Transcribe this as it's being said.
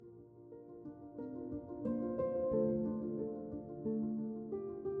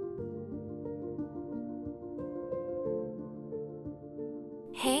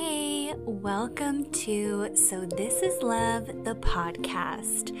Welcome to So This Is Love, the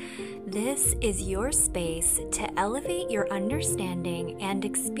podcast. This is your space to elevate your understanding and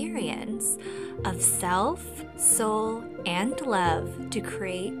experience of self, soul, and love to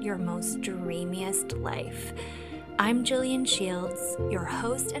create your most dreamiest life. I'm Jillian Shields, your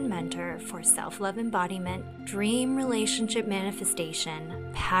host and mentor for self-love embodiment, dream relationship manifestation,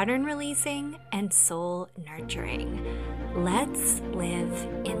 pattern releasing, and soul nurturing. Let's live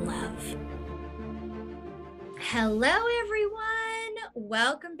in love. Hello, everyone.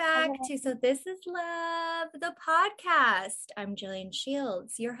 Welcome back to So This Is Love, the podcast. I'm Jillian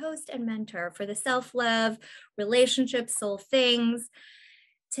Shields, your host and mentor for the self-love, relationship, soul things.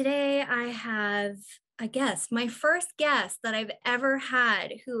 Today, I have a guest, my first guest that I've ever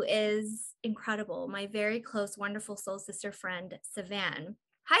had, who is incredible, my very close, wonderful soul sister friend, Savan.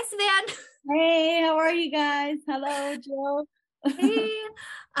 Hi, Savan. Hey, how are you guys? Hello, Jill. Hey.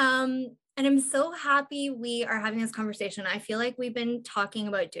 And I'm so happy we are having this conversation. I feel like we've been talking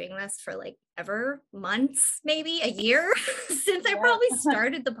about doing this for like ever months, maybe a year since I probably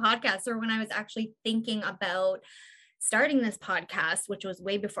started the podcast, or when I was actually thinking about starting this podcast, which was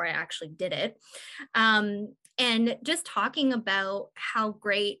way before I actually did it. And just talking about how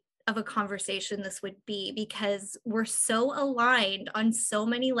great of a conversation this would be, because we're so aligned on so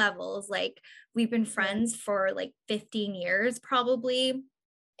many levels. Like, we've been friends for like 15 years probably.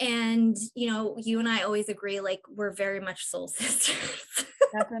 And, you know, you and I always agree, like, we're very much soul sisters.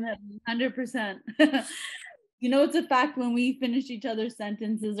 Definitely, 100%. You know, it's a fact when we finish each other's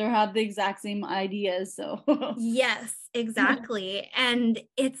sentences or have the exact same ideas. So yes, exactly. And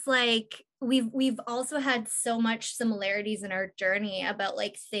it's like we've also had so much similarities in our journey about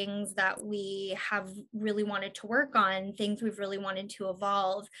like things that we have really wanted to work on, things we've really wanted to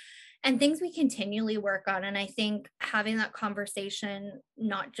evolve, and things we continually work on. And I think having that conversation,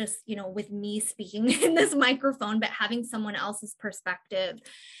 not just, you know, with me speaking in this microphone, but having someone else's perspective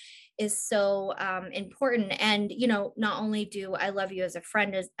is so important. And, you know, not only do I love you as a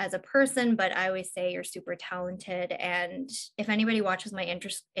friend, as a person, but I always say you're super talented. And if anybody watches my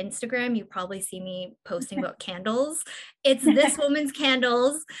Instagram, you probably see me posting about candles. It's this woman's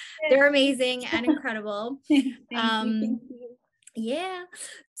candles. They're amazing and incredible. Thank you. Yeah.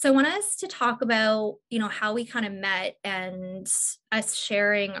 So I want us to talk about, you know, how we kind of met and us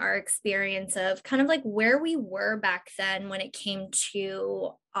sharing our experience of kind of like where we were back then when it came to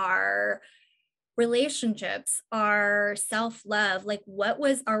our relationships, our self-love, like what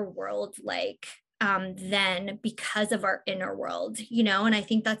was our world like then because of our inner world, you know. And I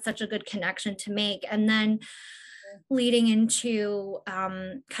think that's such a good connection to make. And then leading into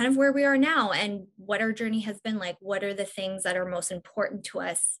kind of where we are now and what our journey has been like. What are the things that are most important to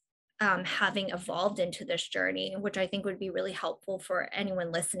us having evolved into this journey, which I think would be really helpful for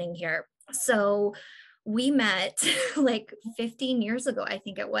anyone listening here. So we met like 15 years ago, I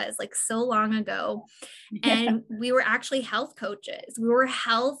think it was, like so long ago. And we were actually health coaches. We were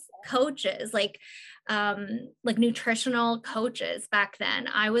health coaches, like nutritional coaches back then.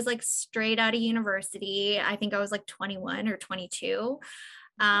 I was like straight out of university. I think I was like 21 or 22.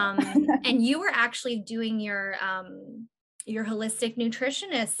 And you were actually doing your holistic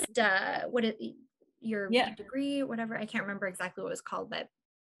nutritionist, your degree, whatever. I can't remember exactly what it was called, but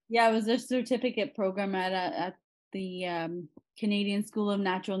yeah, it was a certificate program at the Canadian School of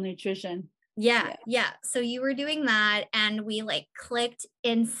Natural Nutrition. Yeah. So you were doing that and we like clicked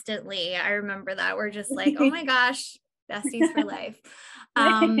instantly. I remember that. We're just like, oh my gosh, besties for life.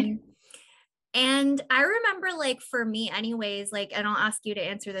 And I remember, like, for me anyways, like, and I'll ask you to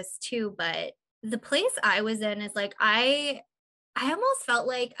answer this too, but the place I was in is like, I almost felt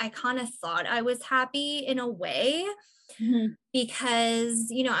like I kind of thought I was happy in a way. Mm-hmm. Because,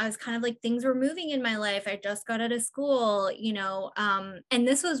 you know, I was kind of like, things were moving in my life. I just got out of school, you know, and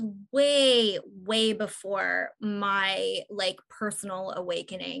this was way, way before my like personal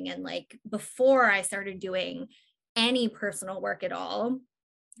awakening and like before I started doing any personal work at all.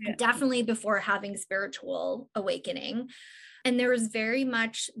 Yeah. Definitely before having spiritual awakening. And there was very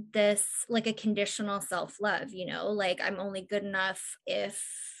much this like a conditional self-love, you know, like I'm only good enough if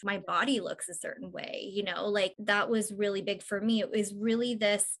my body looks a certain way, you know, like that was really big for me. It was really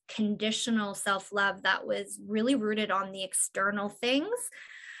this conditional self-love that was really rooted on the external things,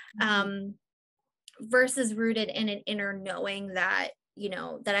 versus rooted in an inner knowing that, you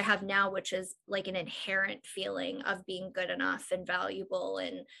know, that I have now, which is like an inherent feeling of being good enough and valuable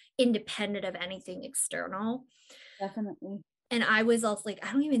and independent of anything external. Definitely. And I was also like,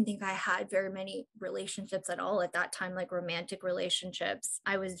 I don't even think I had very many relationships at all at that time, like romantic relationships.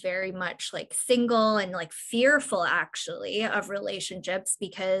 I was very much like single and like fearful actually of relationships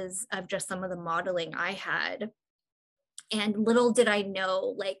because of just some of the modeling I had. And little did I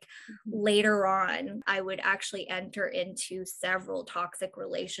know, like Mhm. later on, I would actually enter into several toxic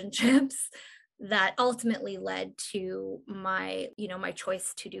relationships that ultimately led to my, my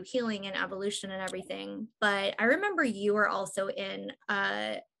choice to do healing and evolution and everything. But I remember you were also in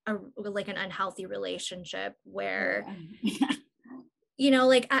a like an unhealthy relationship Oh where, yeah.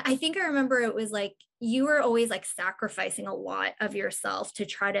 like I think I remember it was like you were always like sacrificing a lot of yourself to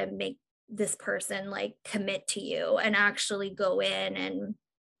try to make this person like commit to you and actually go in and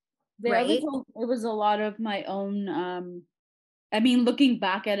There was right. it was a lot of my own I mean, looking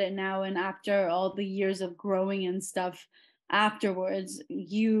back at it now and after all the years of growing and stuff afterwards,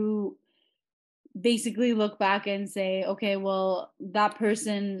 you basically look back and say, okay, well, that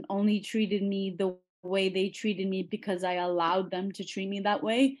person only treated me the way they treated me because I allowed them to treat me that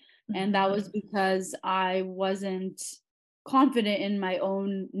way. And that was Mhm. because I wasn't confident in my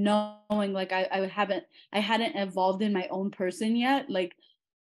own knowing, like I hadn't evolved in my own person yet. Like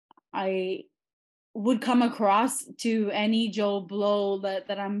I would come across to any Joe Blow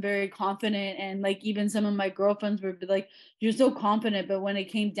that I'm very confident, and like even some of my girlfriends would be like, "You're so confident," but when it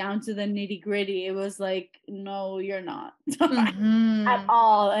came down to the nitty gritty, it was like, "No, you're not at Mhm.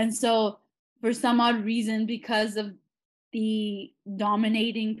 all." And so, for some odd reason, because of the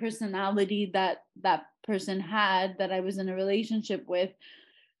dominating personality that that person had, that I was in a relationship with,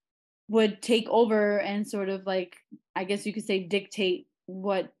 would take over and sort of like, I guess you could say, dictate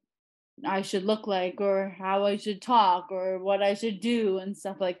what I should look like or how I should talk or what I should do and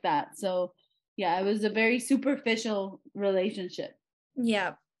stuff like that. So, yeah, it was a very superficial relationship.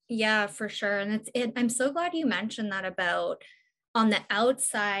 Yeah. Yeah, for sure. And I'm so glad you mentioned that about on the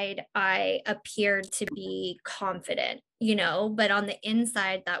outside, I appeared to be confident, but on the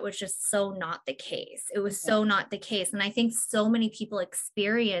inside, that was just so not the case. It was Yeah. so not the case. And I think so many people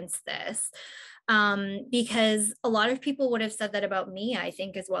experience this because a lot of people would have said that about me, I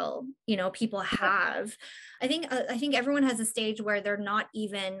think, as well. People Yeah. have. I think everyone has a stage where they're not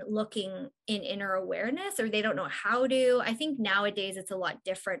even looking in inner awareness or they don't know how to. I think nowadays it's a lot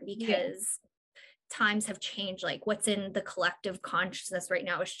different Yeah. because times have changed. Like what's in the collective consciousness right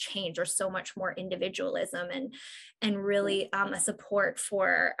now has changed. There's so much more individualism and really a support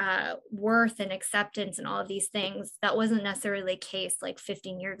for worth and acceptance and all of these things that wasn't necessarily the case like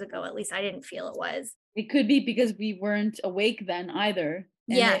 15 years ago. At least I didn't feel it was. It could be because we weren't awake then either.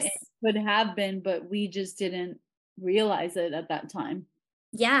 And it Yes. could have been, but we just didn't realize it at that time.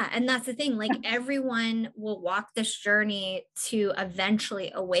 Yeah, and that's the thing, like, everyone will walk this journey to eventually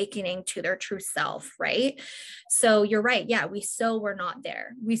awakening to their true self, right? So you're right, yeah, we're not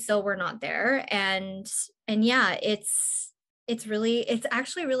there. We're not there, and yeah, it's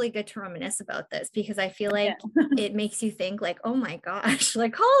actually really good to reminisce about this because I feel Yeah. like it makes you think like, "Oh my gosh,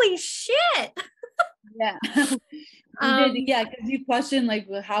 like, holy shit." Yeah. You did. Um, Yeah. Cause you question like,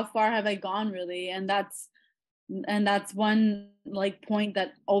 well, how far have I gone really? And that's one like point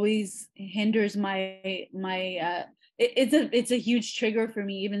that always hinders it's a huge trigger for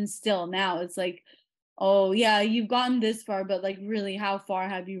me even still now. It's like, oh yeah, you've gotten this far, but like really how far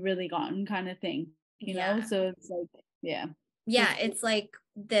have you really gotten kind of thing. yeah. So it's like, yeah. So Yeah, it's like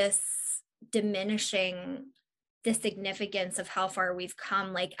this diminishing the significance of how far we've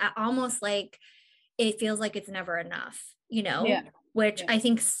come, like almost like it feels like it's never enough, yeah. which Yeah. I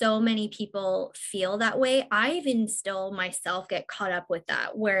think so many people feel that way. I even still myself get caught up with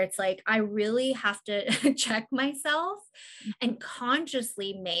that, where it's like I really have to check myself and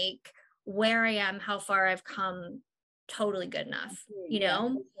consciously make where I am, how far I've come totally good enough, Yeah,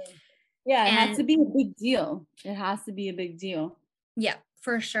 for sure. Yeah, it has to and be a big deal. It has to be a big deal. yeah,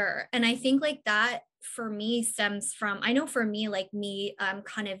 for sure. And I think like that for me stems from, I know for me, like me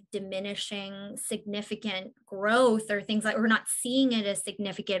kind of diminishing significant growth or things like we're not seeing it as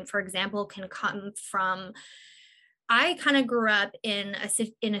significant, for example, can come from I kind of grew up in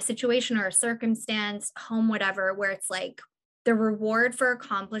a situation or a circumstance, home, whatever, where it's like the reward for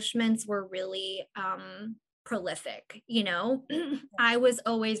accomplishments were really prolific. I was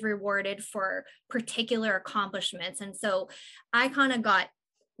always rewarded for particular accomplishments. And so I kind of got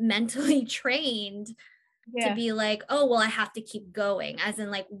mentally trained to Yeah. be like, oh, well, I have to keep going, as in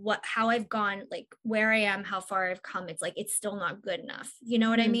like how I've gone, like where I am, how far I've come. It's like, it's still not good enough. You know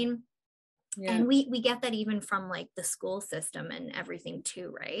what I Mhm. mean? Yeah. And we get that even from like the school system and everything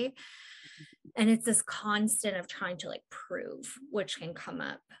too, right? And it's this constant of trying to like prove, which can come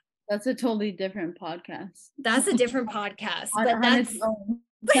up. That's a totally different podcast. That's a different podcast, but On its that's own.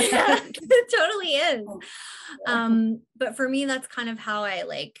 it totally is. Yeah. But for me, that's kind of how I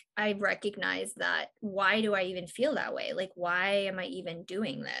recognize that. Why do I even feel that way? Like, why am I even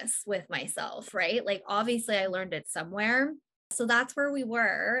doing this with myself? Right. Like, obviously, I learned it somewhere. So that's where we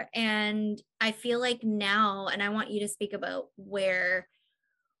were. And I feel like now, and I want you to speak about where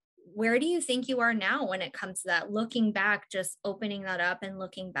do you think you are now when it comes to that? Looking back, just opening that up and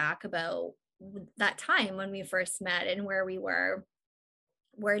looking back about that time when we first met and where we were.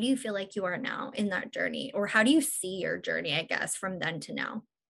 Where do you feel like you are now in that journey? Or how do you see your journey, I guess, from then to now?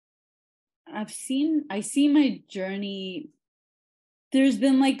 I see my journey. There's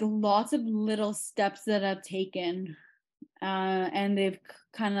been like lots of little steps that I've taken, and they've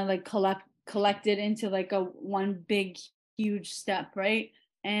kind of like collected into like a one big huge step, right?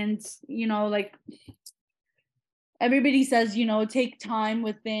 And like everybody says, take time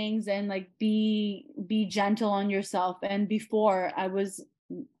with things and like be gentle on yourself. And before I was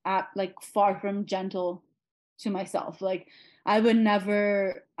like far from gentle to myself. Like I would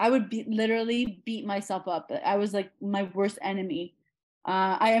literally beat myself up. I was like my worst enemy.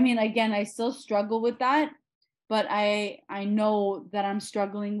 I mean, again, I still struggle with that, but I know that I'm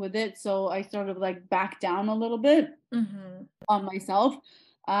struggling with it. So I sort of like back down a little bit on myself.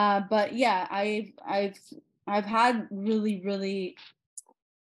 But yeah, I've had really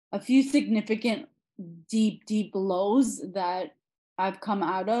a few significant deep lows that I've come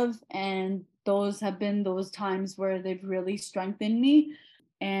out of, and those have been those times where they've really strengthened me,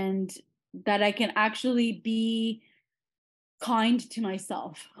 and that I can actually be kind to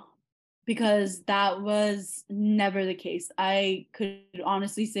myself, because that was never the case. I could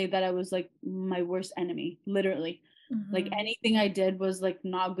honestly say that I was like my worst enemy, literally. Like anything I did was like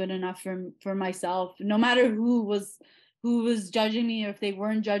not good enough for myself. No matter who was judging me, or if they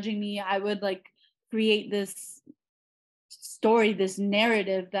weren't judging me, I would like create this story, this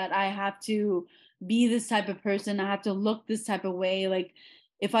narrative that I have to be this type of person. I have to look this type of way. Like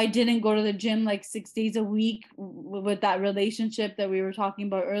if I didn't go to the gym like 6 days a week with that relationship that we were talking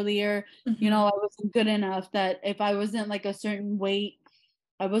about earlier, I wasn't good enough. That if I wasn't like a certain weight,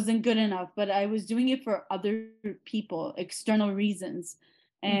 I wasn't good enough. But I was doing it for other people, external reasons.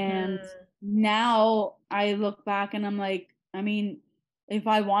 And now I look back and I'm like, I mean, if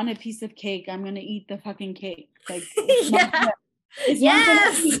I want a piece of cake, I'm gonna eat the fucking cake. Like Yeah. it's not gonna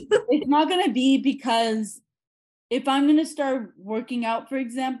Yes. be it's not gonna be because if I'm gonna start working out, for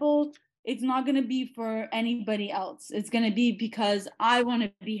example, it's not gonna be for anybody else. It's gonna be because I want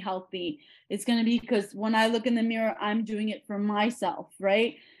to be healthy. It's gonna be because when I look in the mirror, I'm doing it for myself,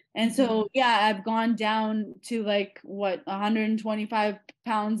 right? And so yeah, I've gone down to like what 125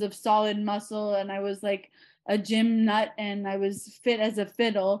 pounds of solid muscle, and I was like a gym nut, and I was fit as a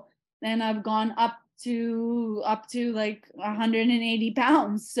fiddle. And I've gone up to like 180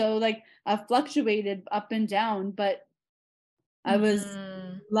 pounds. So like I've fluctuated up and down, but I was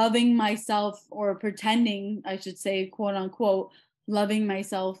loving myself, or pretending, I should say, quote unquote, loving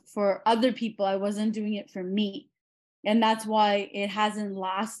myself for other people. I wasn't doing it for me. And that's why it hasn't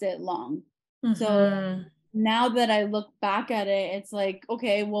lasted long. So now that I look back at it, it's like,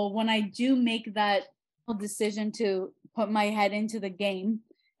 okay, well, when I do make that decision to put my head into the game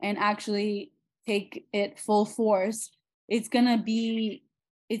and actually take it full force, it's gonna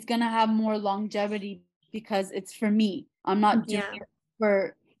have more longevity because it's for me. I'm not doing Yeah. it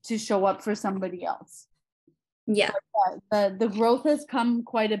for to show up for somebody else. Yeah. The growth has come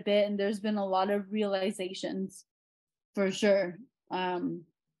quite a bit, and there's been a lot of realizations for sure.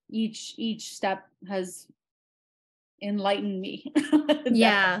 Each step has enlightened me.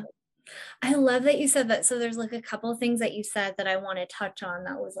 Yeah. I love that you said that. So there's like a couple things that you said that I want to touch on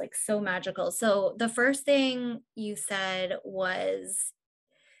that was like so magical. So the first thing you said was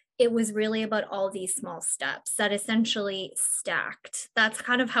it was really about all these small steps that essentially stacked. That's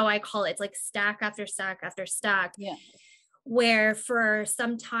kind of how I call it. It's like stack after stack after stack. Yeah. Where for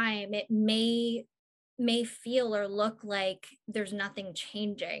some time it may feel or look like there's nothing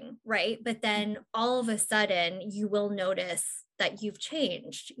changing, right? But then all of a sudden you will notice that you've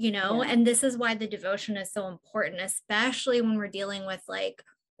changed, Yeah. and this is why the devotion is so important, especially when we're dealing with like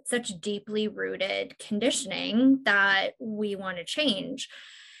such deeply rooted conditioning that we want to change.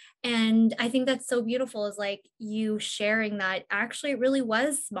 And I think that's so beautiful is like you sharing that actually it really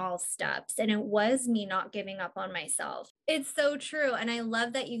was small steps and it was me not giving up on myself. It's so true. And I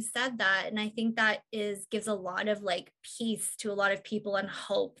love that you said that. And I think that gives a lot of like peace to a lot of people and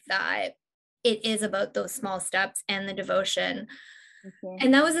hope that it is about those small steps and the devotion. For sure.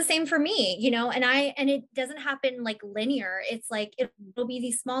 And that was the same for me, and it doesn't happen like linear. It's like it'll be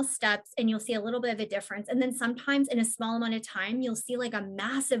these small steps and you'll see a little bit of a difference. And then sometimes in a small amount of time, you'll see like a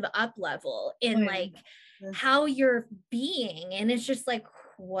massive up level Oh, in yeah. like Yes. how you're being. And it's just like,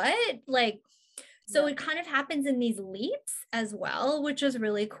 what? Like, so Yeah. it kind of happens in these leaps as well, which is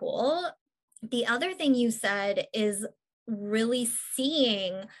really cool. The other thing you said is really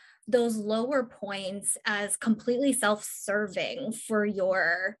seeing those lower points as completely self-serving for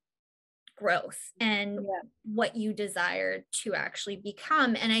your growth and Yeah. what you desire to actually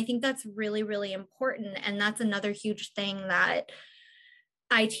become. And I think that's really, really important. And that's another huge thing that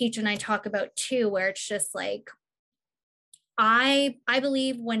I teach and I talk about too, where it's just like, I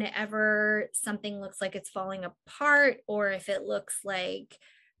believe whenever something looks like it's falling apart, or if it looks like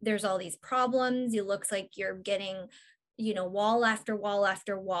there's all these problems, it looks like you're getting, wall after wall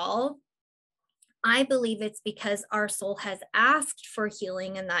after wall. I believe it's because our soul has asked for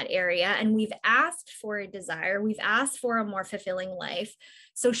healing in that area, and we've asked for a desire. We've asked for a more fulfilling life.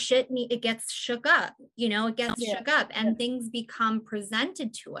 So it gets shook up, it gets Yeah. shook up Yeah. and things become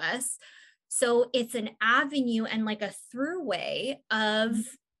presented to us. So it's an avenue and like a throughway of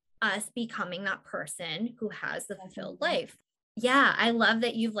us becoming that person who has the fulfilled Definitely. life. Yeah, I love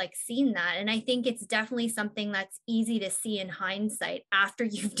that you've like seen that. And I think it's definitely something that's easy to see in hindsight after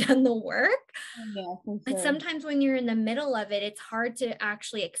you've done the work. Yeah, for But sure. sometimes when you're in the middle of it, it's hard to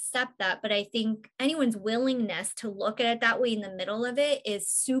actually accept that. But I think anyone's willingness to look at it that way in the middle of it is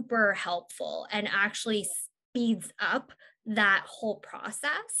super helpful and actually speeds up that whole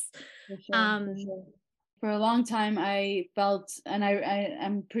process. For sure. For Um, sure. For a long time, I felt, and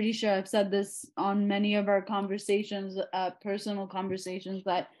I'm pretty sure I've said this on many of our conversations, personal conversations,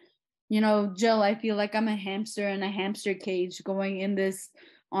 that, Jill, I feel like I'm a hamster in a hamster cage going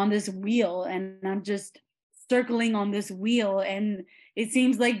on this wheel, and I'm just circling on this wheel. And it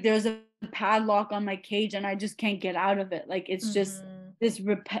seems like there's a padlock on my cage and I just can't get out of it. Like it's just mhm, this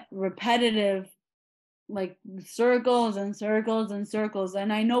repetitive, like, circles and circles and circles.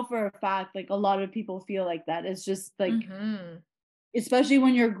 And I know for a fact, like, a lot of people feel like that. It's just like, mhm, especially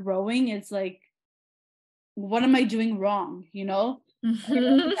when you're growing, it's like, what am I doing wrong, mhm.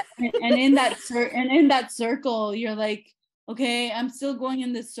 and in that circle, you're like, okay, I'm still going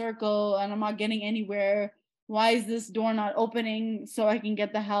in this circle and I'm not getting anywhere. Why is this door not opening so I can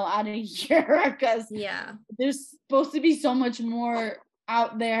get the hell out of here? Because Yeah. there's supposed to be so much more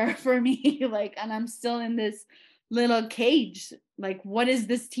out there for me. Like, and I'm still in this little cage. Like, what is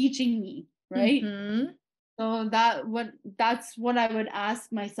this teaching me? Right. Mhm. So that's what I would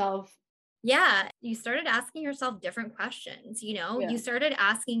ask myself. Yeah, you started asking yourself different questions, Yeah. you started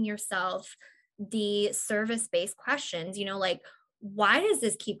asking yourself the service-based questions, like why does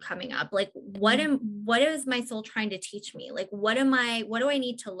this keep coming up? Like what is my soul trying to teach me? Like what do I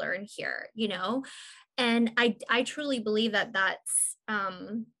need to learn here, And I truly believe that that's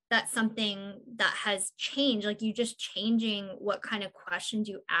something that has changed, like you just changing what kind of questions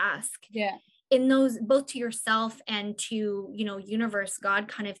you ask Yeah. in those, both to yourself and to universe, God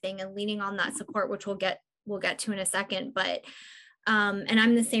kind of thing, and leaning on that support, which we'll get to in a second. But and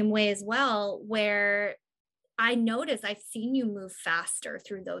I'm the same way as well, where I notice I've seen you move faster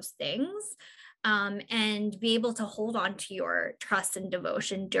through those things, and be able to hold on to your trust and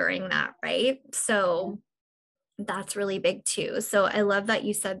devotion during that, right? Yeah. So that's really big too. So I love that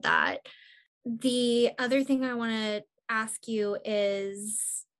you said that. The other thing I want to ask you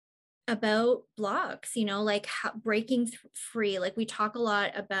is about blocks, like breaking free. Like we talk a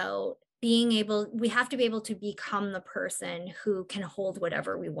lot about we have to be able to become the person who can hold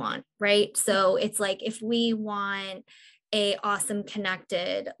whatever we want, right? So it's like if we want a awesome,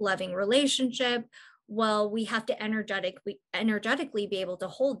 connected, loving relationship, well, we have to energetically be able to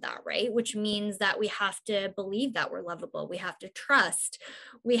hold that, right? Which means that we have to believe that we're lovable. We have to trust.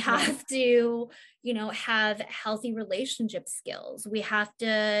 We Yeah. have to, have healthy relationship skills. We have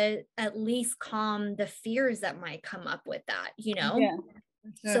to at least calm the fears that might come up with that. Yeah.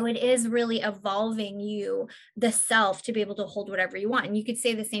 For So sure. it is really evolving you, the self, to be able to hold whatever you want. And you could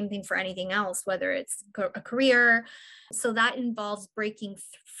say the same thing for anything else, whether it's a career. So that involves breaking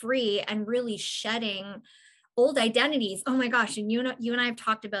free and really shedding old identities. Oh my gosh. And you and I have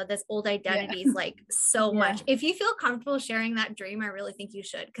talked about this, old Yeah. identities, like so Yeah. much. If you feel comfortable sharing that dream, I really think you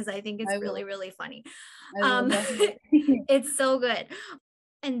should, because I think it's I really, will. really funny. I will definitely. It's so good.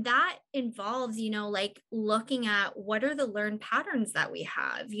 And that involves, like looking at what are the learned patterns that we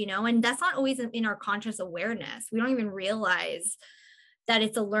have, and that's not always in our conscious awareness. We don't even realize that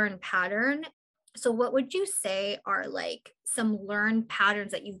it's a learned pattern. So what would you say are like some learned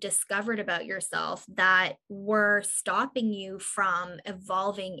patterns that you've discovered about yourself that were stopping you from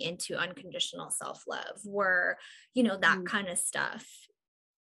evolving into unconditional self-love? Were, that Mm, kind of stuff.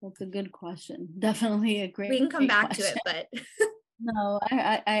 that's a good question. Definitely a We great, can come great back to question. it, but No,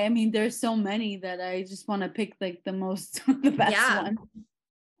 I mean, there's so many that I just want to pick like the most, the best yeah. one.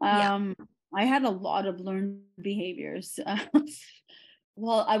 Yeah. Um, I had a lot of learned behaviors.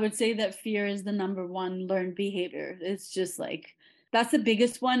 Well, I would say that fear is the number one learned behavior. It's just like that's the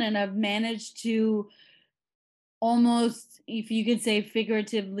biggest one, and I've managed to almost, if you could say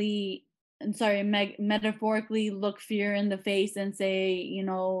figuratively, and sorry, metaphorically, look fear in the face and say,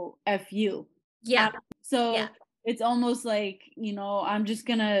 F you. Yeah. Yeah. So it's almost like, I'm just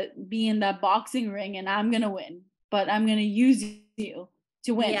gonna be in that boxing ring and I'm gonna win, but I'm gonna use you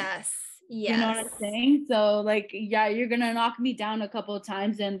to win. Yes. You know Yes. what I'm saying? So like, yeah, you're gonna knock me down a couple of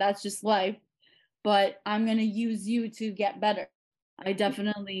times and that's just life, but I'm gonna use you to get better. I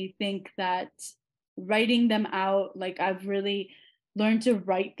definitely think that writing them out, like I've really learned to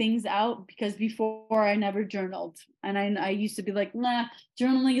write things out because before I never journaled. And I used to be like, nah,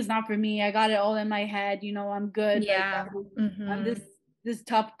 journaling is not for me. I got it all in my head, I'm good. Like Yeah. I'm Mm-hmm. this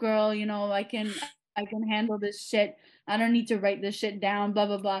tough girl, I can handle this shit. I don't need to write this shit down, blah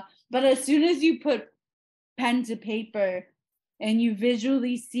blah blah. But as soon as you put pen to paper and you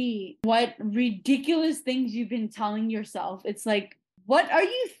visually see what ridiculous things you've been telling yourself, it's like, what are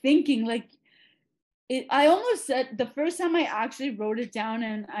you thinking? Like, I almost said the first time I actually wrote it down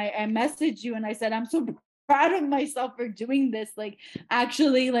and I messaged you and I said, I'm so proud of myself for doing this, like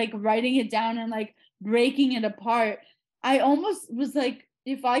actually like writing it down and like breaking it apart. I almost was like,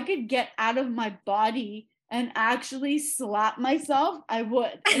 if I could get out of my body and actually slap myself, I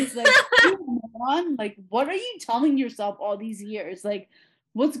would. It's like, you moron, like, what are you telling yourself all these years? Like,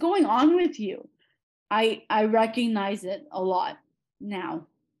 what's going on with you? I recognize it a lot now.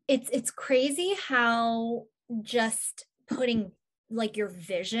 It's crazy how just putting like your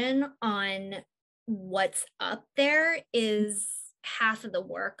vision on what's up there is half of the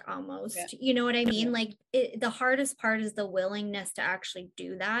work Yeah. almost. You know what I Yeah. mean? Like the hardest part is the willingness to actually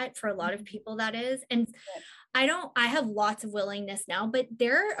do that for a lot of Mhm. people that is. And I have lots of willingness now, but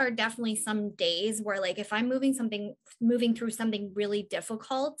there are definitely some days where like if I'm moving through something really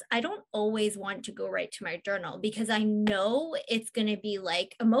difficult, I don't always want to go right to my journal because I know it's going to be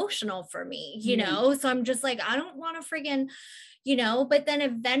like emotional for me, Yeah. So I'm just like I don't want to friggin', but then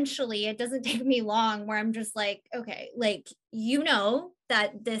eventually it doesn't take me long where I'm just like, okay, like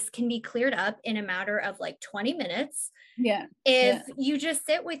that this can be cleared up in a matter of like 20 minutes Yeah. if Yeah. you just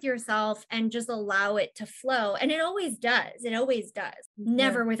sit with yourself and just allow it to flow. And it always does, Yeah.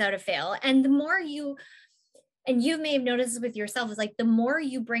 never without a fail. And the more and you may have noticed this with yourself, is like the more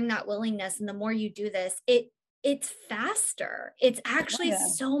you bring that willingness and the more you do this, it's faster. It's Oh actually yeah.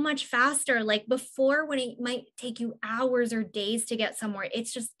 so much faster. Like before, when it might take you hours or days to get somewhere,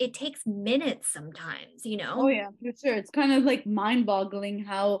 it takes minutes sometimes, Oh yeah, for sure. It's kind of like mind-boggling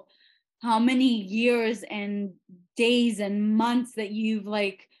how many years and days and months that you've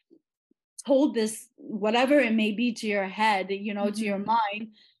like told this whatever it may be to your head, to your Mhm.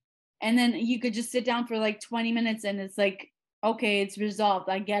 mind, and then you could just sit down for like 20 minutes and it's like, okay, it's resolved.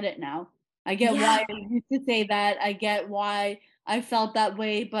 I get it now. I get why Yeah. I used to say that. I get why I felt that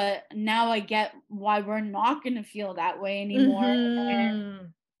way, but now I get why we're not going to feel that way anymore.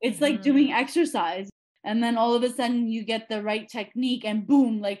 Mhm. It's like Mhm. doing exercise, and then all of a sudden you get the right technique and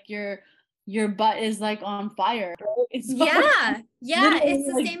boom, like your butt is like on fire. It's so it's Yeah. Yeah. literally It's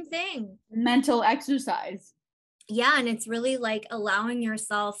the like same thing. mental exercise. Yeah, and it's really like allowing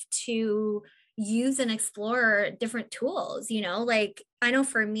yourself to use and explore different tools, like I know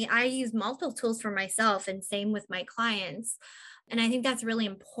for me I use multiple tools for myself and same with my clients. And I think that's really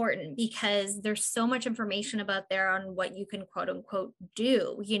important because there's so much information about there on what you can quote unquote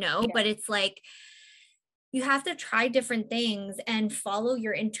do, Yeah. but it's like you have to try different things and follow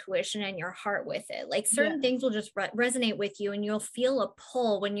your intuition and your heart with it. Like Yeah. certain things will just resonate with you and you'll feel a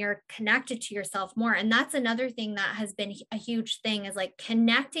pull when you're connected to yourself more. And that's another thing that has been a huge thing is like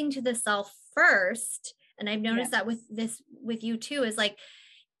connecting to the self first. And I've Yeah. noticed that with you too, is like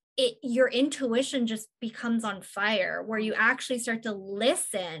your intuition just becomes on fire where you actually start to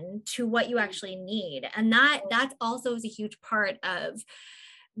listen to what you actually need. And that also is a huge part of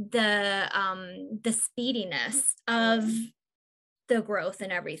the speediness of the growth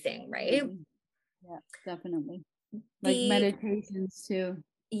and everything, right? Absolutely. Yeah, definitely. Like The meditations too.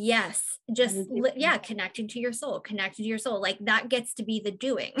 Yes, just Meditation. yeah, connecting to your soul, like that gets to be the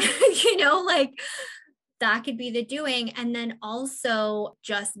doing, like that could be the doing. And then also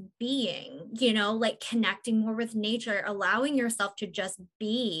just being, like connecting more with nature, allowing yourself to just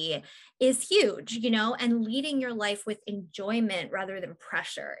be is huge, and leading your life with enjoyment rather than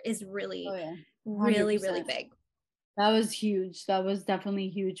pressure is Oh really, yeah. really, really 100%. big. That was huge. That was definitely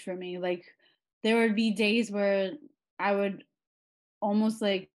huge for me. Like there would be days where I would almost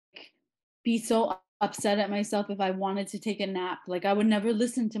like be so upset at myself if I wanted to take a nap. Like I would never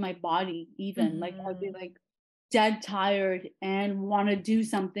listen to my body even. Like I'd be Hmm. like dead tired and want to do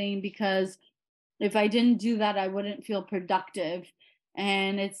something because if I didn't do that, I wouldn't feel productive.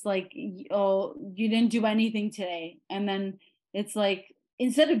 And it's like, oh, you didn't do anything today. And then it's like,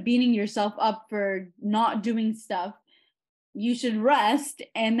 instead of beating yourself up for not doing stuff, you should rest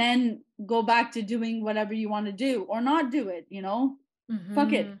and then go back to doing whatever you want to do or not do it,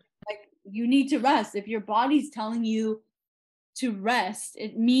 Fuck it. Hmm. Like you need to rest. If your body's telling you to rest,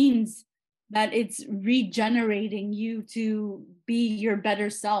 it means that it's regenerating you to be your better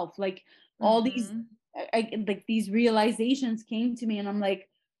self. Like all these Hmm. like these realizations came to me and I'm like,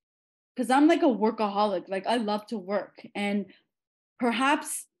 because I'm like a workaholic, like I love to work. And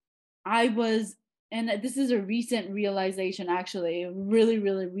perhaps I was, and this is a recent realization, actually, really,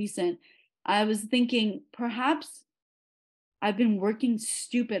 really recent. I was thinking perhaps I've been working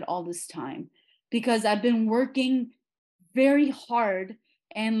stupid all this time because I've been working very hard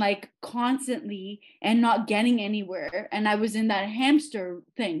and like constantly and not getting anywhere. And I was in that hamster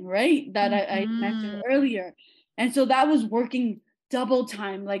thing, right? That I mentioned Hmm. earlier. And so that was working double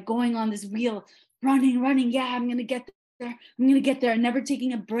time, like going on this wheel, running, running. Yeah, I'm going to get there. I'm going to get there. Never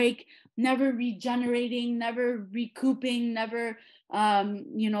taking a break, never regenerating, never recouping, never,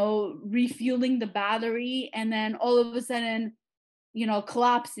 refueling the battery. And then all of a sudden,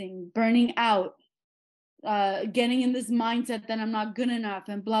 collapsing, burning out, getting in this mindset that I'm not good enough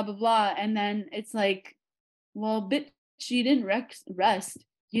and blah blah blah. And then it's like, well, bitch, you didn't rest.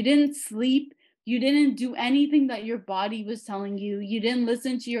 You didn't sleep. You didn't do anything that your body was telling you. You didn't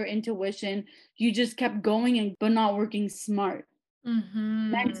listen to your intuition. You just kept going and but not working smart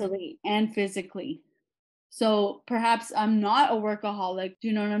Hmm. mentally and physically. So perhaps I'm not a workaholic. Do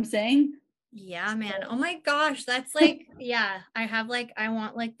you know what I'm saying? Yeah, man. Oh my gosh, that's like, yeah, I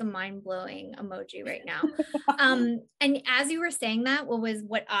want like the mind-blowing emoji right now. And as you were saying that, what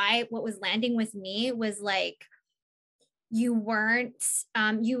was landing with me was like you weren't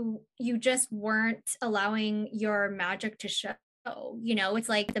you just weren't allowing your magic to show. It's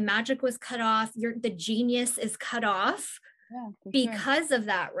like the magic was cut off, the genius is cut off Yeah, for sure. because of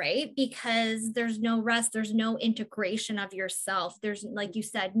that, right? Because there's no rest, there's no integration of yourself. There's, like you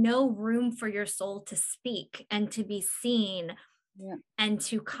said, no room for your soul to speak and to be seen Yeah. and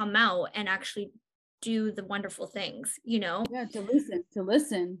to come out and actually do the wonderful things, Yeah, to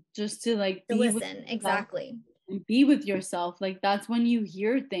listen, just to like to be with listen. yourself Exactly. and be with yourself. Like that's when you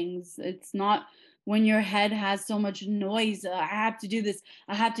hear things. It's not when your head has so much noise. I have to do this.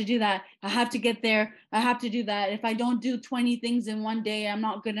 I have to do that. I have to get there. I have to do that. If I don't do 20 things in one day, I'm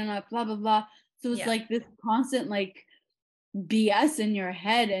not good enough, blah, blah, blah. So it's Yeah. like this constant like BS in your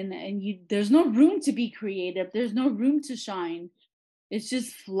head and you there's no room to be creative. There's no room to shine. It's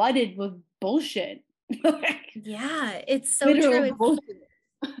just flooded with bullshit. Like Yeah, it's so true. literal It's bullshit.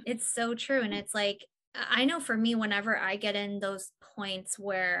 it's so true. And it's like, I know for me, whenever I get in those points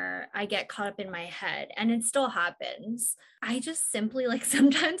where I get caught up in my head, and it still happens, I just simply like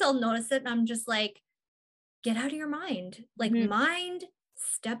sometimes I'll notice it and I'm just like, get out of your mind. Like, Mhm. mind,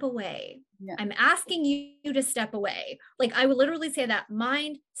 step away. Yeah. I'm asking you to step away. Like, I would literally say that,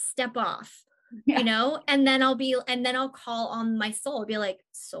 mind, step off, Yeah. and then I'll call on my soul. I'll be like,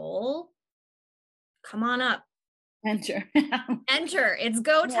 soul, come on up, Enter. enter, it's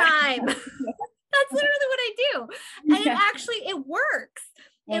go Yeah. time. That's literally what I do. And Yeah. it works.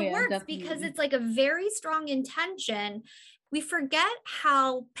 Oh It yeah, works because definitely. it's like a very strong intention. We forget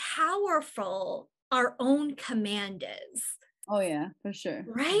how powerful our own command is. Oh yeah, for sure.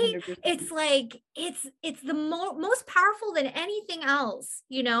 Right? 100%. It's like it's the most powerful than anything else,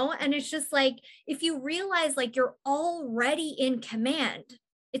 And it's just like if you realize like you're already in command,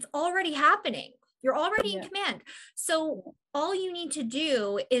 it's already happening. You're already in Yeah. command. So Yeah. all you need to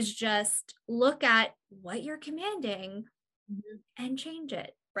do is just look at what you're commanding Mhm. and change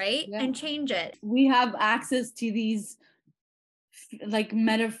it, right? Yeah. And change it. We have access to these like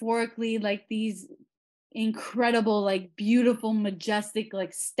metaphorically like these incredible like beautiful majestic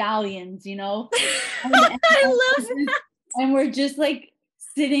like stallions, and, and, and I we're love just and we're just like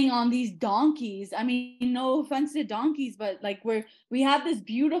sitting on these donkeys. I mean, no offense to donkeys, but like we have this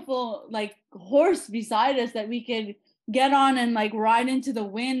beautiful like horse beside us that we could get on and like ride into the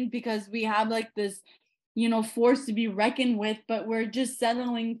wind because we have like this force to be reckoned with, but we're just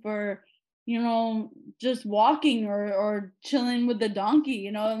settling for, just walking or chilling with the donkey,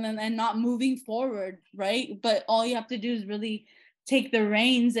 and not moving forward, right? But all you have to do is really take the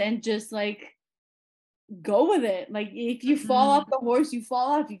reins and just like go with it. Like if you fall off Mhm. the horse, you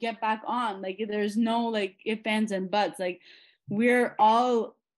fall off, you get back on. Like there's no like ifs, ands, and buts. Like we're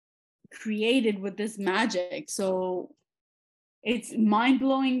all created with this magic. So it's mind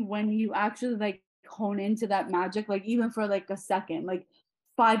blowing when you actually like hone into that magic, like even for like a second, like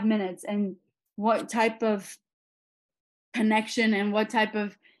 5 minutes, and what type of connection and what type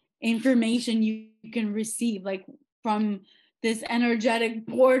of information you can receive, like from this energetic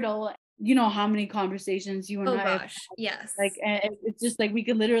portal. You know how many conversations you and Oh I have, gosh, like, yes. it's just like we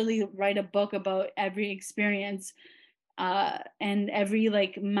could literally write a book about every experience, and every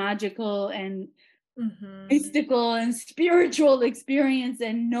like magical and Mhm. mystical and spiritual experience,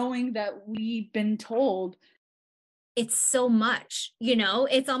 and knowing that we've been told. It's so much,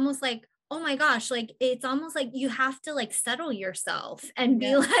 it's almost like, oh my gosh, like it's almost like you have to like settle yourself and be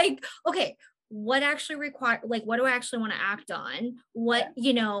Yeah, like, okay, what actually require, like what do I actually want to act on? What,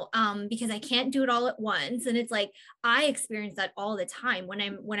 yeah, because I can't do it all at once. And it's like I experience that all the time when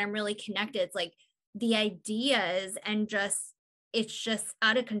I'm really connected. It's like the ideas and just it's just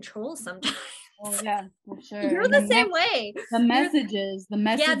out of control sometimes. oh yeah, for sure. You're And the same way. the You're messages, the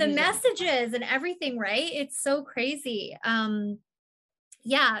Yeah, the messages are, messages and everything, right? It's so crazy.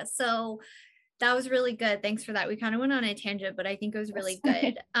 Yeah, so that was really good. Thanks for that. We kind of went on a tangent, but I think it was really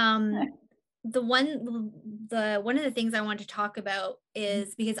good. The one of the things I want to talk about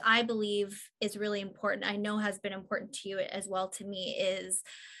is because I believe is really important. I know has been important to you as well to me is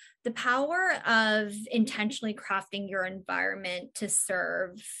the power of intentionally crafting your environment to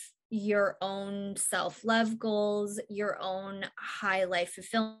serve your own self-love goals, your own high life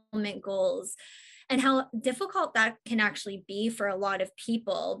fulfillment goals, and how difficult that can actually be for a lot of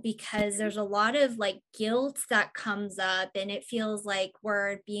people because there's a lot of like guilt that comes up and it feels like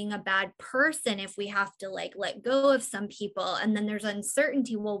we're being a bad person if we have to like let go of some people, and then there's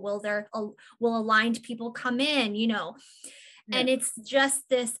uncertainty, well, will aligned people come in, yeah, and it's just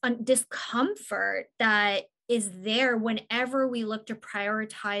this discomfort that is there whenever we look to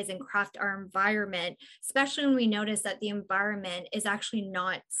prioritize and craft our environment, especially when we notice that the environment is actually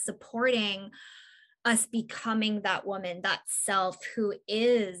not supporting us becoming that woman, that self who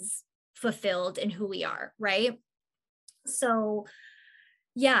is fulfilled in who we are, right? So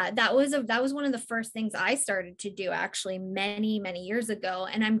yeah, that was one of the first things I started to do actually many years ago,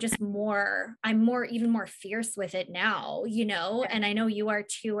 and I'm even more fierce with it now, and I know you are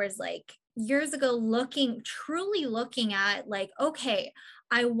too, whereas like years ago truly looking at like, okay,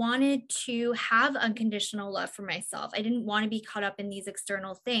 I wanted to have unconditional love for myself. I didn't want to be caught up in these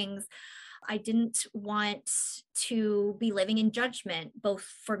external things. I didn't want to be living in judgment, both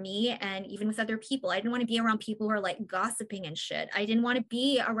for me and even with other people. I didn't want to be around people who are like gossiping and shit. I didn't want to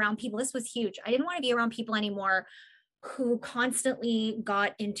be around people. This was huge. I didn't want to be around people anymore who constantly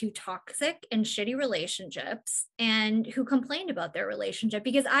got into toxic and shitty relationships and who complained about their relationship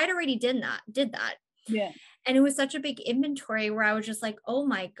because I'd already did that. yeah, And it was such a big inventory where I was just like, oh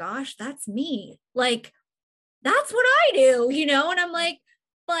my gosh, that's me. Like, that's what I do, And I'm like,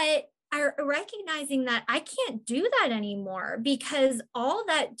 but recognizing that I can't do that anymore because all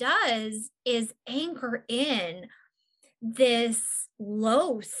that does is anchor in this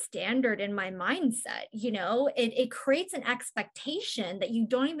low standard in my mindset. It creates an expectation that you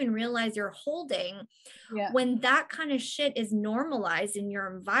don't even realize you're holding yeah, when that kind of shit is normalized in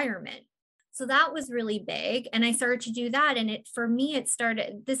your environment. So that was really big. And I started to do that. And for me,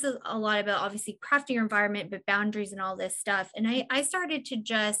 this is a lot about obviously crafting your environment, but boundaries and all this stuff. And I started to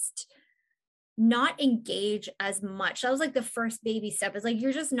just not engage as much. That was like the first baby step. It's like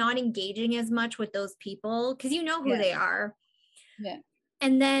you're just not engaging as much with those people because you know who yeah, they are. yeah,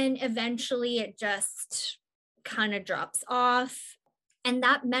 And then eventually it just kind of drops off. And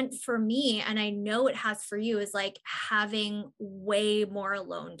that meant for me, and I know it has for you, is like having way more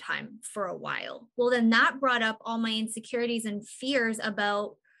alone time for a while. Well, then that brought up all my insecurities and fears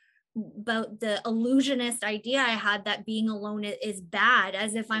about the illusionist idea I had that being alone is bad,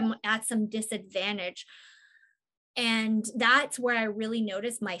 as if yeah. I'm at some disadvantage. And that's where I really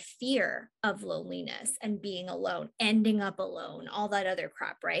noticed my fear of loneliness and being alone, ending up alone, all that other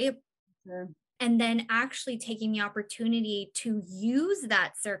crap, right? Sure. And then actually taking the opportunity to use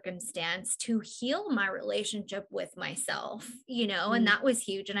that circumstance to heal my relationship with myself, and Mm, that was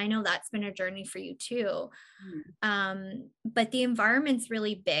huge. And I know that's been a journey for you too. mm. But the environment's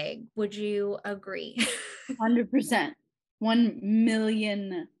really big. Would you agree? 100%.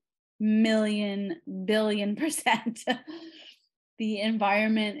 1,000,000 million billion%. The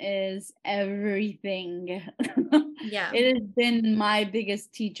environment is everything. Yeah. It has been my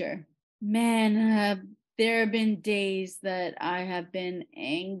biggest teacher. Man, there have been days that I have been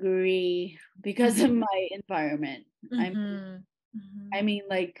angry because of my environment. Mm-hmm. I Mm-hmm. mean,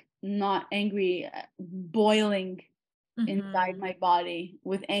 like not angry, boiling inside Mm-hmm. my body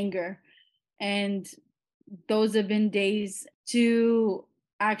with anger. And those have been days to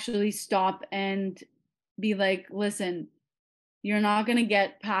actually stop and be like, listen, you're not going to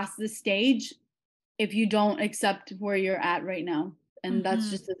get past this stage if you don't accept where you're at right now. And that's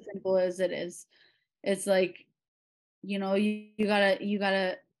Mm-hmm. just as simple as it is. It's like, you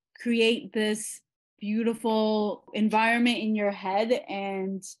gotta create this beautiful environment in your head,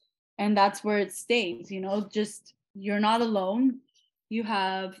 and that's where it stays, just you're not alone. You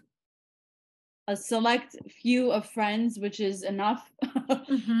have a select few of friends, which is enough.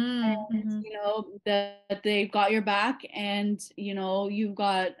 Mm-hmm. And Mm-hmm. that they've got your back, and you've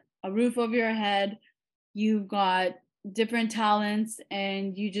got a roof over your head, you've got different talents,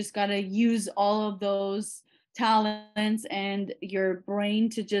 and you just got to use all of those talents and your brain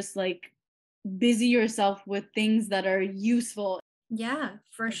to just like busy yourself with things that are useful. Yeah,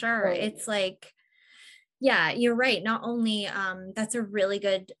 for sure. So, It's like, yeah, you're right. Not only, that's a really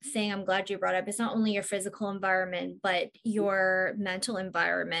good thing. I'm glad you brought up. It's not only your physical environment, but your mental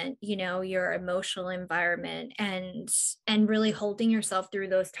environment, your emotional environment, and really holding yourself through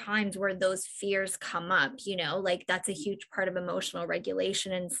those times where those fears come up, like that's a huge part of emotional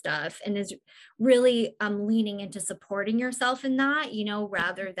regulation and stuff. And is really leaning into supporting yourself in that,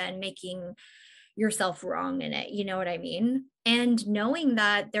 rather than making yourself wrong in it, you know what I mean? And knowing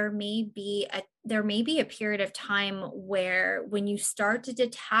that there may be a period of time where when you start to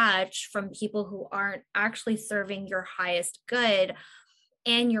detach from people who aren't actually serving your highest good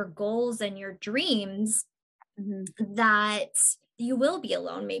and your goals and your dreams, mhm. that you will be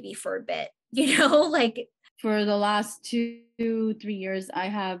alone maybe for a bit, like. For the last 2 3 years, I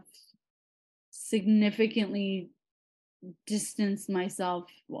have significantly distanced myself.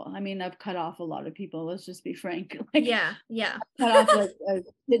 Well, I mean, I've cut off a lot of people, let's just be frank. Like, Yeah, yeah. cut off like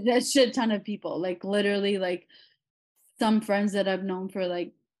a shit ton of people, like literally, like some friends that I've known for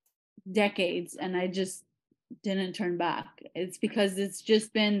like decades, and I just didn't turn back. It's because it's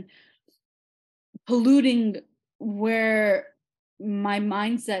just been polluting where my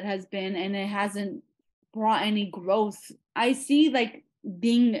mindset has been, and it hasn't brought any growth. I see like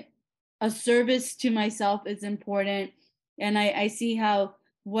being a service to myself is important, and I see how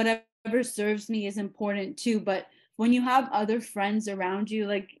whatever serves me is important too. But when you have other friends around you,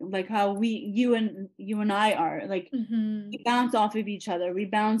 like how you and I are, like Hmm. we bounce off of each other, we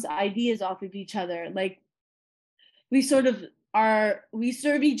bounce ideas off of each other, like we sort of we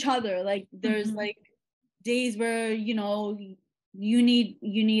serve each other. Like there's Hmm. like days where you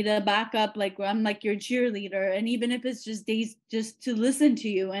need a backup, like where I'm like your cheerleader, and even if it's just days just to listen to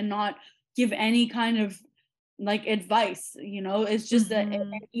you and not give any kind of like advice, it's just Hmm.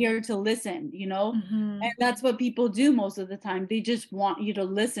 an ear to listen, and Hmm. that's what people do most of the time. They just want you to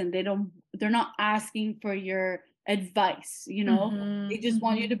listen. They're not asking for your advice, they Hmm. just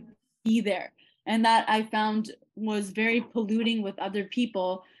want you to Hmm. be there. And that I found was very polluting with other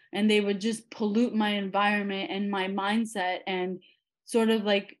people, and they would just pollute my environment and my mindset, and sort of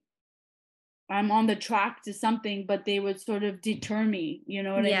like I'm on the track to something, but they would sort of deter me, you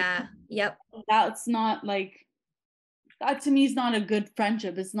know what I Yeah. mean? Yep. That's not like, that to me is not a good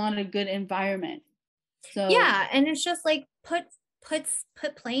friendship. It's not a good environment. So, Yeah, and it's just like put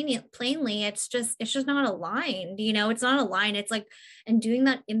plainly, it's just not aligned, it's not aligned. It's like, and doing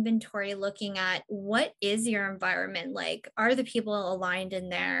that inventory, looking at what is your environment like? Are the people aligned in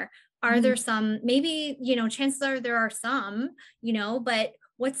there? Are mhm, there some, maybe, chances are there are some, but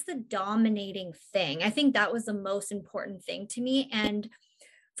what's the dominating thing? I think that was the most important thing to me. And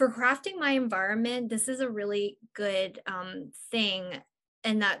for crafting my environment, this is a really good thing.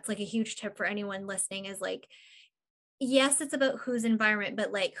 And that's like a huge tip for anyone listening, is like, yes, it's about whose environment,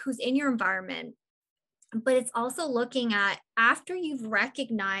 but like who's in your environment. But it's also looking at, after you've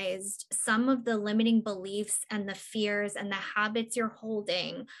recognized some of the limiting beliefs and the fears and the habits you're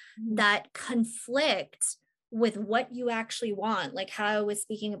holding mhm, that conflict with what you actually want, like how I was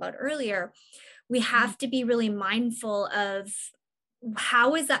speaking about earlier, we mhm. have to be really mindful of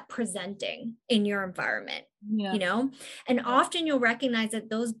how is that presenting in your environment, you Yeah. know and Yeah. often you'll recognize that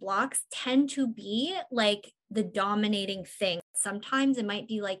those blocks tend to be like the dominating thing. Sometimes it might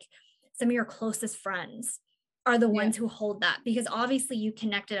be like some of your closest friends, are the Yeah. ones who hold that, because obviously you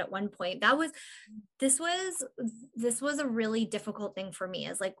connected at one point. This was this was a really difficult thing for me,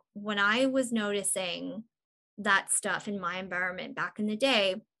 is like when I was noticing that stuff in my environment back in the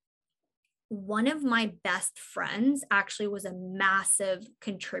day, one of my best friends actually was a massive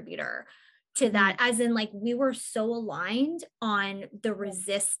contributor to Mhm. that, as in like we were so aligned on the Yeah.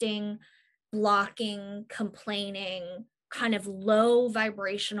 resisting, blocking, complaining, kind of low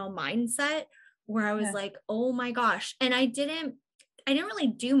vibrational mindset, where I was Yeah. like, oh my gosh. And I didn't really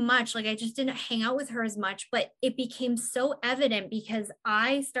do much. Like I just didn't hang out with her as much, but it became so evident because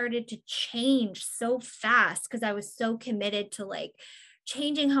I started to change so fast because I was so committed to like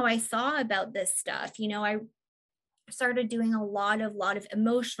changing how I saw about this stuff. I started doing a lot of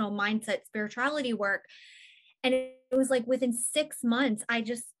emotional mindset spirituality work, and it was like within 6 months I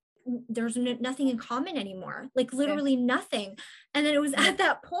just there's nothing in common anymore, like Yeah. literally nothing. And then it was Yeah. at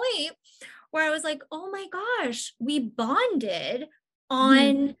that point where I was like, oh my gosh, we bonded Mhm.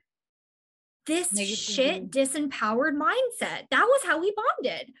 on this shit Negativity. disempowered mindset. That was how we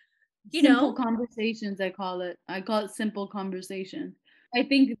bonded, you Simple know? conversations, I call it. I call it simple conversation. I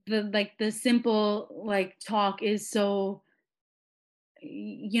think the simple like talk is so,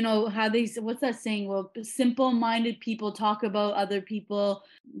 how what's that saying? Well, simple-minded people talk about other people,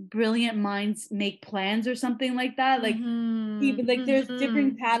 brilliant minds make plans or something like that. Like Mhm. people, like there's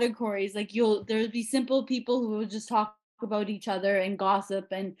different Mhm. categories. Like there'll be simple people who will just talk about each other and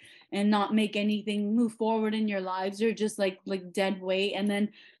gossip and not make anything move forward in your lives, or just like dead weight. And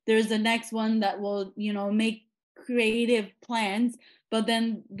then there's the next one that will, make creative plans. But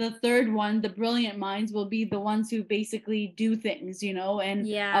then the third one, the brilliant minds, will be the ones who basically do things, and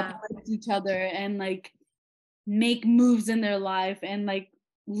Yeah. uplift each other and like make moves in their life and like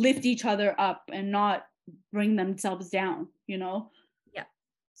lift each other up and not bring themselves down. Yeah.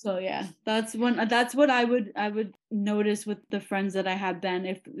 So yeah, that's what I would notice with the friends that I had then.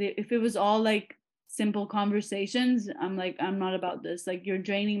 If it was all like simple conversations, I'm like, I'm not about this. Like, you're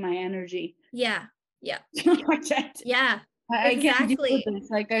draining my energy. Yeah. Yeah. I can't. Yeah. I can't deal with Exactly. this.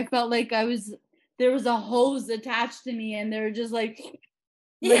 Like, I felt like there was a hose attached to me, and they were just like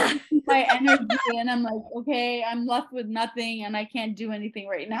Yeah. taking my energy, and I'm like, okay, I'm left with nothing, and I can't do anything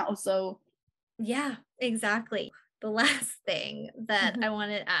right now. So Yeah, exactly. The last thing that I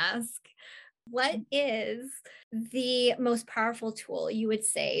want to ask, what is the most powerful tool you would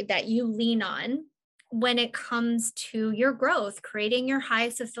say that you lean on when it comes to your growth, creating your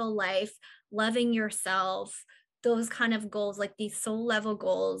highest fulfilled life, loving yourself, those kind of goals, like these soul level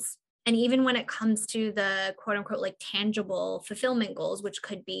goals? And even when it comes to the quote unquote like tangible fulfillment goals, which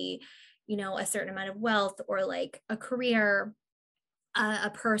could be, a certain amount of wealth or like a career, a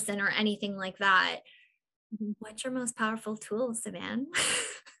person, or anything like that. Mhm. What's your most powerful tool, Saman?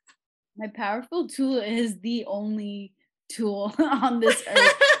 My powerful tool is the only tool on this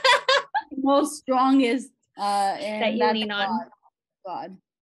earth, the most strongest, That and you that's lean on? God. God,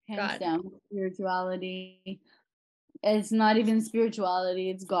 hands God. down. Spirituality. It's not even spirituality,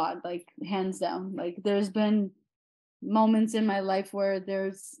 it's God, like hands down. Like, there's been moments in my life where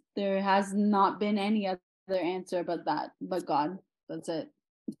there has not been any other answer but God. That's it.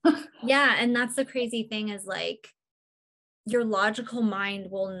 Yeah, and that's the crazy thing, is like your logical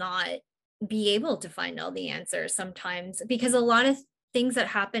mind will not be able to find all the answers sometimes, because a lot of things that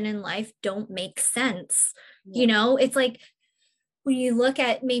happen in life don't make sense. Yeah. It's like when you look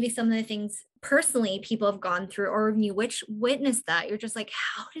at maybe some of the things personally people have gone through, or when you witness that, you're just like,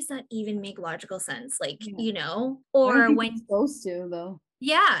 how does that even make logical sense? Like, Yeah. I don't or think it's when, supposed to though.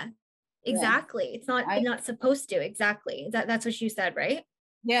 yeah, Yeah. exactly. It's not I not supposed to. Exactly. That's what you said, right?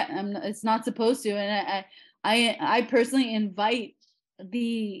 Yeah, it's not supposed to. And I personally invite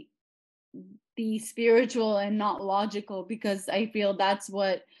the the spiritual and not logical, because I feel that's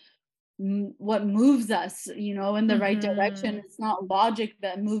what moves us, in the right direction. Mhm. It's not logic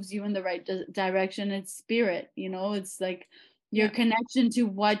that moves you in the right direction, it's spirit. It's like your Yeah. connection to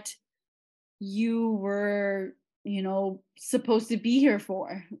what you were, supposed to be here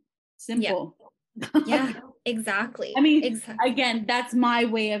for. Yeah. Simple. Yeah. I Exactly. mean, Exactly. again, that's my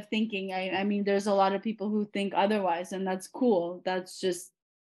way of thinking. I mean, there's a lot of people who think otherwise, and that's cool. That's just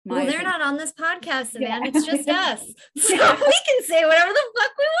my Well, they're opinion. not on this podcast, Yeah. man. It's just us. So Yeah. we can say whatever the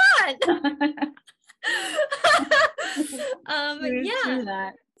fuck we want. True Yeah.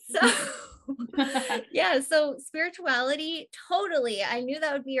 that. So yeah, so spirituality, totally. I knew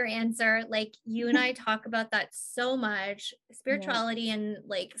that would be your answer. Like you and I talk about that so much. Yeah. Spirituality and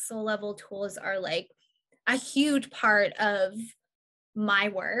like soul level tools are like a huge part of my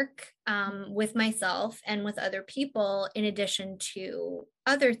work, with myself and with other people, in addition to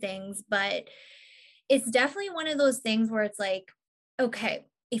other things. But it's definitely one of those things where it's like, okay,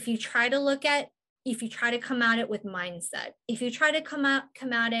 if you try to come at it with mindset, if you try to come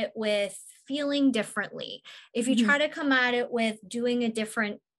at it with feeling differently, if you Mhm. try to come at it with doing a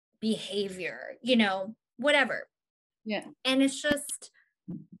different behavior, whatever. Yeah. And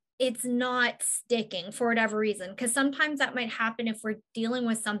it's not sticking for whatever reason. Because sometimes that might happen if we're dealing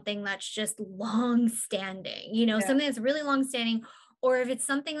with something that's just long standing, Yeah. something that's really long standing, or if it's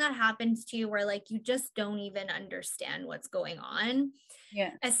something that happens to you where like you just don't even understand what's going on,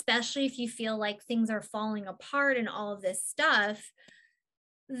 Yeah. especially if you feel like things are falling apart and all of this stuff,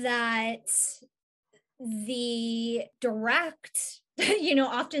 that the direct,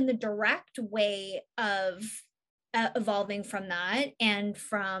 often the direct way of evolving from that, and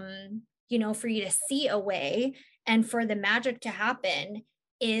from, for you to see a way and for the magic to happen,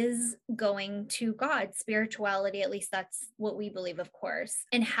 is going to God, spirituality. At least that's what we believe, of course.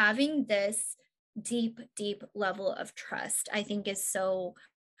 And having this deep, deep level of trust, I think, is so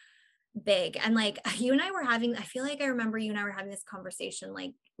big. And like you and I were having, I feel like I remember you and I were having this conversation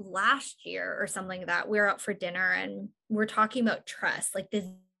like last year or something like that. We were out for dinner and we're talking about trust, like this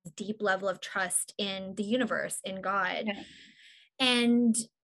deep level of trust in the universe, in God. Yeah. And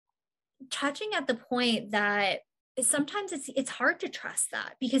touching at the point that sometimes it's hard to trust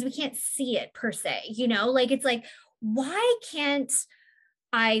that because we can't see it per se, like it's like, why can't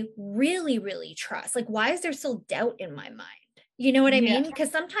I really, really trust? Like, why is there still doubt in my mind? You know what I Yeah. mean?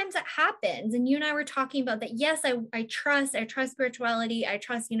 Because sometimes it happens. And you and I were talking about that. Yes, I trust spirituality, I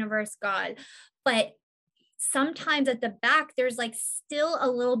trust universe, God. But sometimes at the back, there's like still a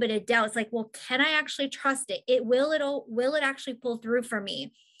little bit of doubt. It's like, well, can I actually trust it? Will it actually pull through for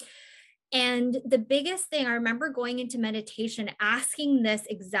me? And the biggest thing, I remember going into meditation, asking this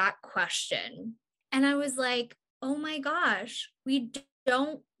exact question. And I was like, oh my gosh, we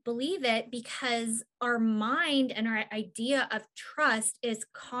don't believe it because our mind and our idea of trust is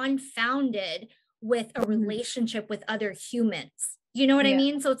confounded with a Mhm. relationship with other humans. You know what I Yeah.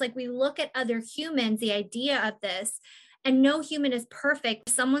 mean? So it's like we look at other humans, the idea of this, and no human is perfect.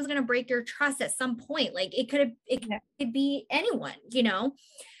 Someone's going to break your trust at some point. Like it Yeah. could be anyone.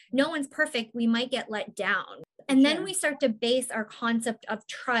 No one's perfect. We might get let down. For And then sure. we start to base our concept of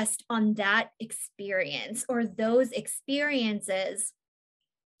trust on that experience or those experiences.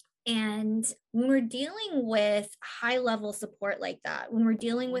 And when we're dealing with high level support like that, when we're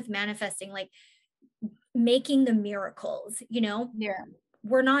dealing with manifesting, like making the miracles, Yeah.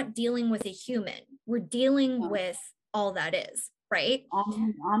 we're not dealing with a human, we're dealing No. with all that is, right?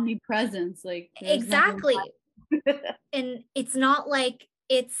 Omnipresence. Like there's nothing. Exactly. And it's not like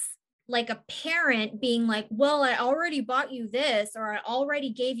it's like a parent being like, well, I already bought you this, or I already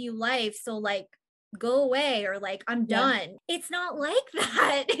gave you life, so like go away, or like I'm Yeah. done. It's not like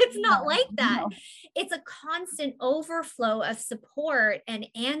that. It's not No. like that. No. It's a constant overflow of support and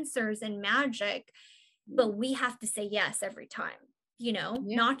answers and magic, but we have to say yes every time. Yeah.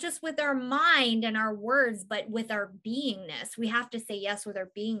 Not just with our mind and our words, but with our beingness. We have to say yes with our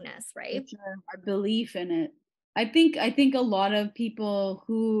beingness, For right? sure. Our belief in it. I think a lot of people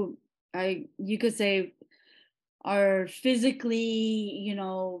who you could say are physically,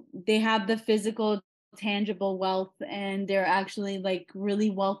 they have the physical tangible wealth, and they're actually like really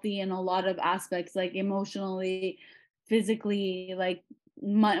wealthy in a lot of aspects, like emotionally, physically, like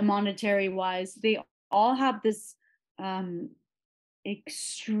monetary wise. They all have this um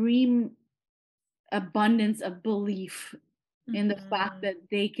extreme abundance of belief in the fact Mm-hmm. that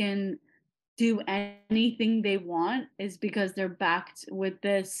they can do anything they want, is because they're backed with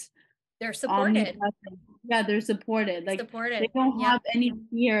this They're supported. omnipresent. Yeah, they're supported. Like they Supported. don't Yep. have any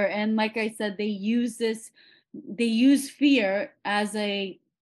fear. And like I said, they use fear as a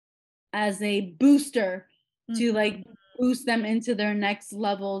booster to Mm-hmm. like boost them into their next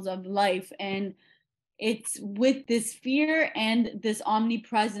levels of life. And it's with this fear and this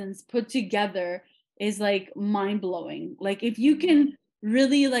omnipresence put together is like mind blowing. Like if you can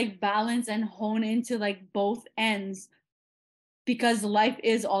really like balance and hone into like both ends, because life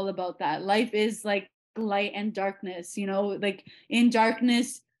is all about that. Life is like light and darkness, like in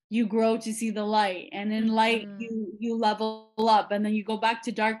darkness you grow to see the light, and in light Mm-hmm. you level up, and then you go back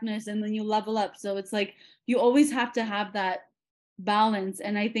to darkness and then you level up. So it's like you always have to have that balance.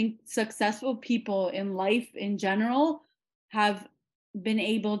 And I think successful people in life in general have been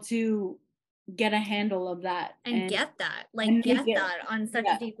able to get a handle of that And get that, like and make get it, that on such a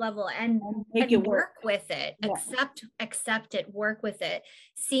yeah, deep level, and and make it work. work with it, Yeah. accept it, work with it,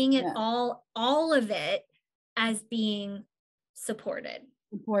 seeing it Yeah. all of it as being supported.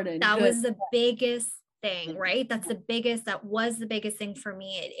 Supported. That Good. was the biggest thing, right? That was the biggest thing for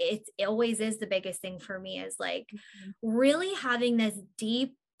me. It always is the biggest thing for me, is like really having this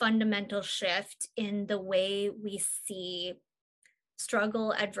deep fundamental shift in the way we see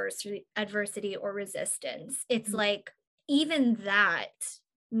struggle, adversity or resistance. It's like, even that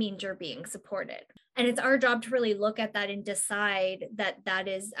means you're being supported. And it's our job to really look at that and decide that that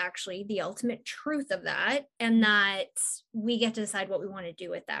is actually the ultimate truth of that, and that we get to decide what we want to do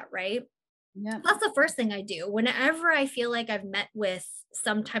with that, right? Yeah. That's the first thing I do. Whenever I feel like I've met with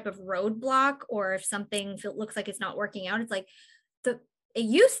some type of roadblock, or if something looks like it's not working out, it's like, it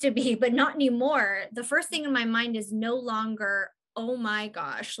used to be, but not anymore. The first thing in my mind is no longer, oh my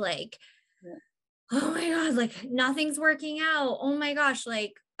gosh, like, oh my God, like nothing's working out. Oh my gosh,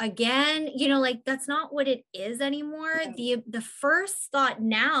 like again, like that's not what it is anymore. The first thought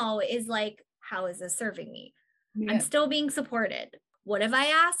now is like, how is this serving me? I'm still being supported. What have I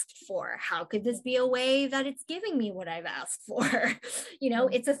asked for? How could this be a way that it's giving me what I've asked for?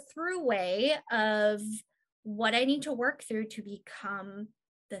 It's a through way of what I need to work through to become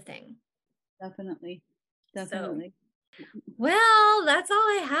the thing. Definitely. So, well, that's all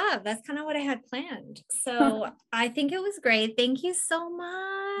I have. That's kind of what I had planned. So I think it was great. Thank you so much.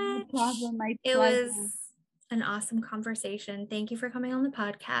 No problem. My It pleasure. was an awesome conversation. Thank you for coming on the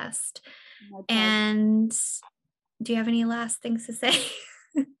podcast. My pleasure. And do you have any last things to say?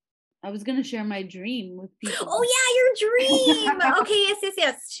 I was going to share my dream with people. Oh yeah, your dream. Okay,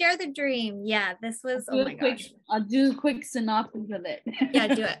 yes. Share the dream. Yeah, this was, oh my gosh. I'll do a quick synopsis of it. Yeah,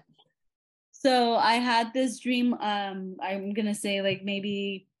 do it. So I had this dream, I'm going to say like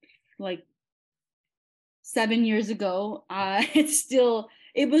maybe like 7 years ago.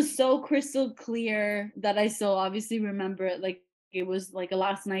 It was so crystal clear that I still obviously remember it. Like it was like a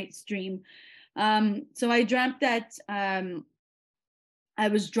last night's dream. So I dreamt that I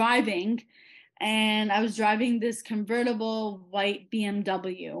was driving, and I was driving this convertible white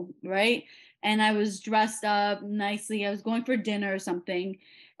BMW, right? And I was dressed up nicely. I was going for dinner or something,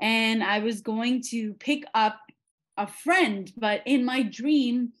 and I was going to pick up a friend, but in my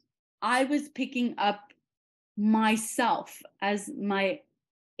dream, I was picking up myself as my,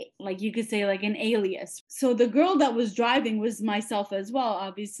 like you could say, like an alias. So the girl that was driving was myself as well,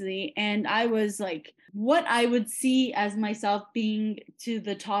 obviously. And I was like, what I would see as myself being to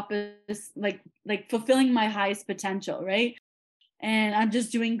the top is like fulfilling my highest potential, right? And I'm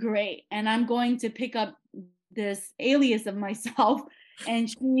just doing great. And I'm going to pick up this alias of myself. And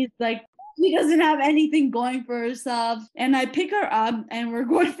she's like, she doesn't have anything going for herself. And I pick her up and we're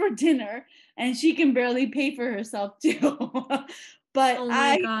going for dinner, and she can barely pay for herself too. But oh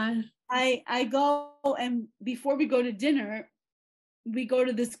my God. I go, and before we go to dinner, we go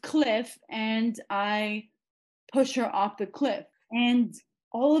to this cliff, and I push her off the cliff. And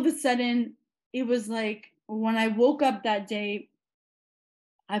all of a sudden, it was like when I woke up that day,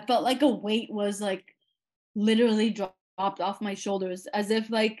 I felt like a weight was like literally dropped off my shoulders, as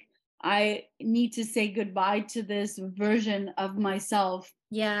if like I need to say goodbye to this version of myself.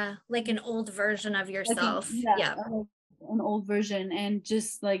 Yeah, like an old version of yourself. Yeah. An old version, and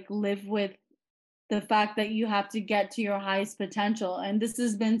just like live with the fact that you have to get to your highest potential. And this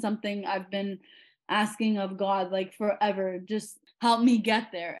has been something I've been asking of God like forever, just help me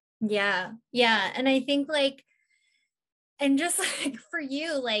get there. Yeah. And I think like, and just like for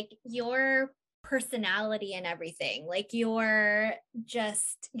you, like your personality and everything, like you're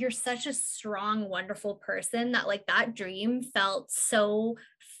such a strong, wonderful person that like that dream felt so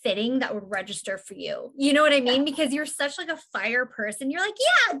fitting that would register for you. You know what I mean? Because you're such like a fire person. You're like,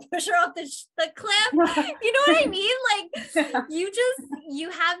 yeah, push her off the cliff. You know what I mean? Like you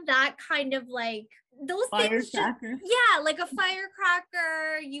have that kind of like those things yeah, like a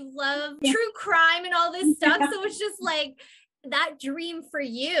firecracker. You love true crime and all this stuff. So it's just like that dream for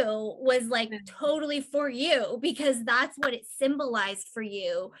you was like totally for you, because that's what it symbolized for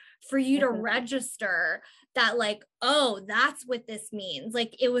you to register that like, oh, that's what this means.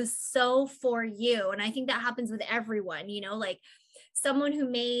 Like it was so for you. And I think that happens with everyone, like someone who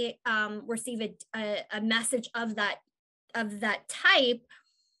may receive a message of that type.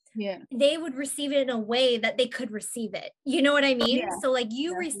 Yeah, they would receive it in a way that they could receive it. You know what I mean? So like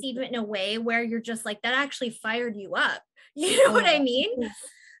you receive it in a way where you're just like, that actually fired you up. You know what I mean?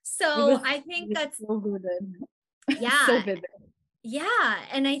 So I think that's so good. Yeah. So vivid. Yeah.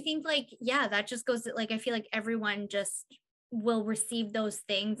 And I think like, yeah, that just goes to, like, I feel like everyone just will receive those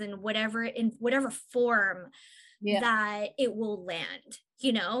things in whatever form that it will land,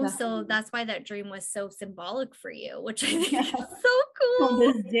 Definitely. So that's why that dream was so symbolic for you, which I think is so cool. On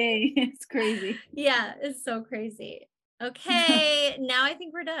this day, it's crazy. Yeah, it's so crazy. Okay, now I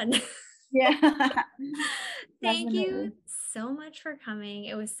think we're done. Yeah. Thank you Definitely. so much for coming.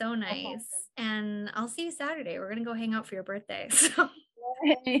 It was so No nice. problem. And I'll see you Saturday. We're going to go hang out for your birthday. So,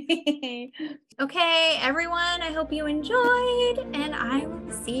 okay, everyone, I hope you enjoyed, and I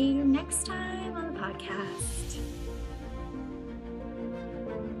will see you next time on